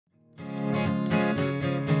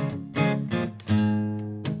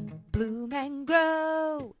and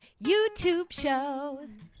Grow YouTube show.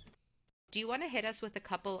 Do you want to hit us with a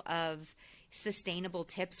couple of sustainable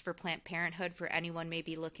tips for plant parenthood for anyone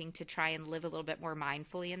maybe looking to try and live a little bit more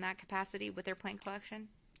mindfully in that capacity with their plant collection?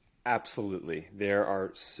 Absolutely. There are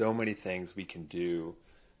so many things we can do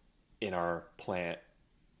in our plant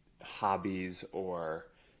hobbies or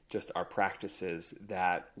just our practices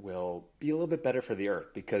that will be a little bit better for the earth,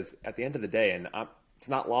 because at the end of the day, it's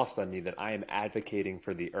not lost on me that I am advocating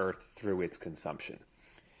for the earth through its consumption.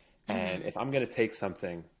 And if I'm going to take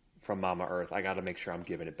something from Mama Earth, I got to make sure I'm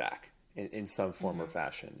giving it back in some form or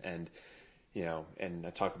fashion. And, and I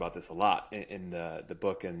talk about this a lot in the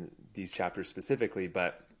book and these chapters specifically,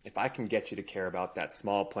 but if I can get you to care about that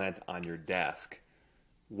small plant on your desk,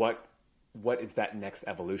 what is that next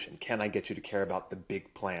evolution? Can I get you to care about the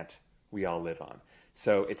big plant we all live on?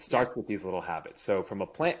 So it starts with these little habits. So from a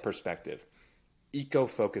plant perspective,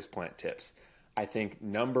 eco-focused plant tips. I think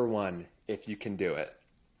number one, if you can do it,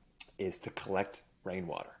 is to collect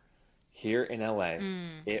rainwater. Here in LA,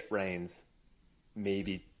 it rains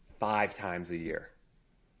maybe 5 times a year.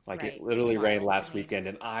 It literally rained last weekend,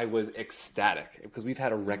 and I was ecstatic because we've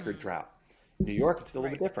had a record drought. In New York, it's a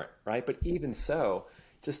little bit different, right? But even so,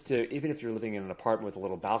 even if you're living in an apartment with a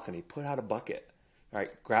little balcony, put out a bucket, all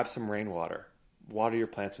right? Grab some rainwater, water your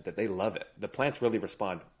plants with it. They love it. The plants really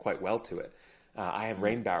respond quite well to it. I have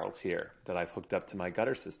rain barrels here that I've hooked up to my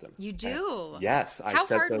gutter system. You do? Yes. How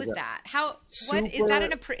hard was that?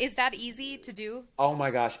 Is that easy to do? Oh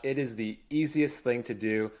my gosh, it is the easiest thing to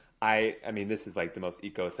do. I mean, this is like the most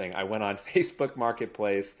eco thing. I went on Facebook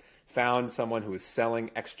Marketplace, found someone who was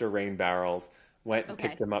selling extra rain barrels, went and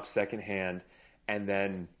picked them up secondhand, and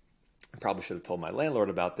then I probably should have told my landlord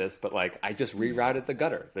about this, but I just rerouted the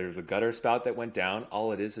gutter. There's a gutter spout that went down.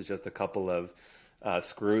 All it is just a couple of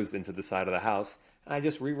screws into the side of the house. And I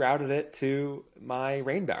just rerouted it to my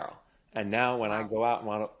rain barrel. And now when I go out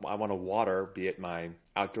and I want to water, be it my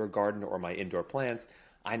outdoor garden or my indoor plants,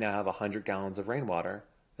 I now have 100 gallons of rainwater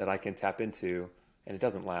that I can tap into, and it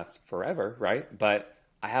doesn't last forever, right? But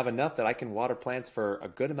I have enough that I can water plants for a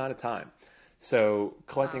good amount of time. So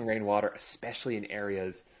collecting rainwater, especially in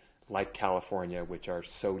areas like California, which are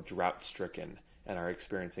so drought stricken and are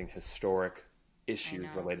experiencing historic issues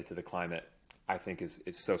related to the climate, I think is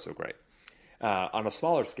so great. On a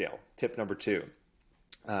smaller scale, tip number 2,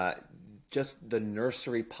 just the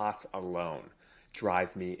nursery pots alone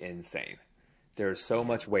drive me insane. There's so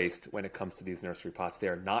much waste when it comes to these nursery pots. They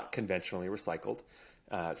are not conventionally recycled.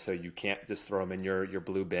 So you can't just throw them in your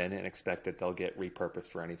blue bin and expect that they'll get repurposed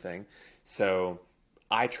for anything. So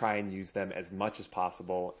I try and use them as much as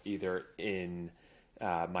possible, either in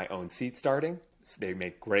my own seed starting. So they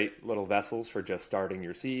make great little vessels for just starting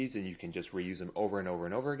your seeds, and you can just reuse them over and over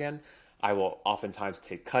and over again. I will oftentimes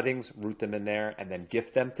take cuttings, root them in there, and then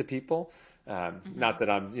gift them to people. Not that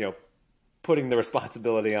I'm, putting the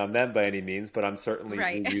responsibility on them by any means, but I'm certainly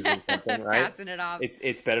reusing something, right? Passing it off.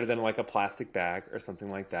 It's better than a plastic bag or something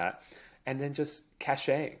like that. And then just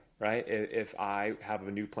cachet, right? If I have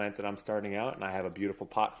a new plant that I'm starting out and I have a beautiful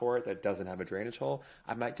pot for it that doesn't have a drainage hole,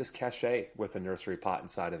 I might just cachet with a nursery pot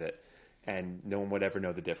inside of it, and no one would ever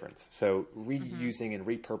know the difference. So reusing and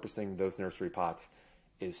repurposing those nursery pots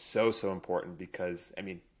is so important, because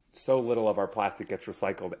so little of our plastic gets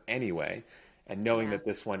recycled anyway. And knowing that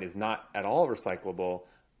this one is not at all recyclable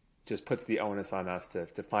just puts the onus on us to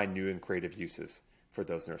find new and creative uses for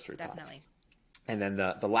those nursery pots. And then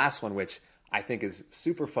the last one, which I think is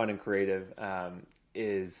super fun and creative,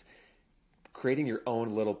 is creating your own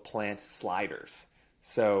little plant sliders.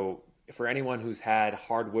 So for anyone who's had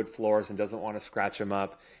hardwood floors and doesn't want to scratch them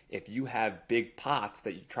up, if you have big pots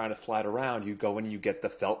that you're trying to slide around, you go and you get the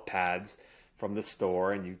felt pads from the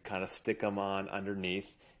store and you kind of stick them on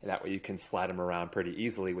underneath. And that way you can slide them around pretty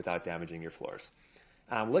easily without damaging your floors.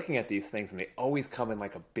 And I'm looking at these things, and they always come in a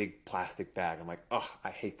big plastic bag. I'm like, oh, I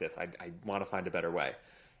hate this. I want to find a better way.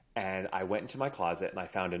 And I went into my closet and I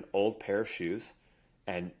found an old pair of shoes.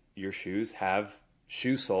 And your shoes have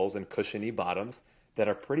shoe soles and cushiony bottoms that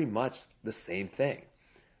are pretty much the same thing.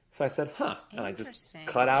 So I said, and I just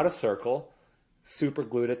cut out a circle, super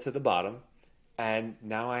glued it to the bottom. And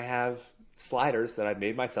now I have sliders that I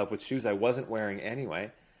made myself with shoes I wasn't wearing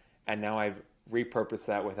anyway. And now I've repurposed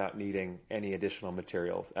that without needing any additional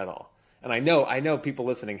materials at all. And I know people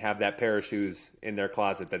listening have that pair of shoes in their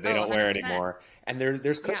closet that they don't wear anymore. And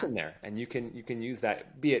there's cushion there, and you can use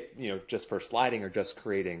that, be it just for sliding or just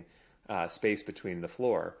creating space between the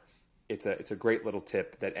floor. It's a great little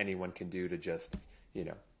tip that anyone can do to just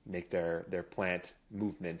make their plant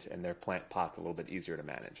movement and their plant pots a little bit easier to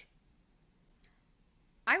manage.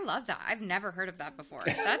 I love that. I've never heard of that before.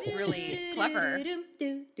 That's really clever.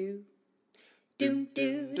 Doom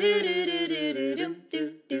doo doo doo doo doo doo doom doo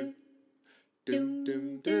doo. Doom doo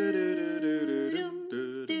doo doo doo doo doom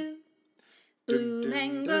doo. Boom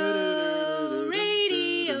and grow.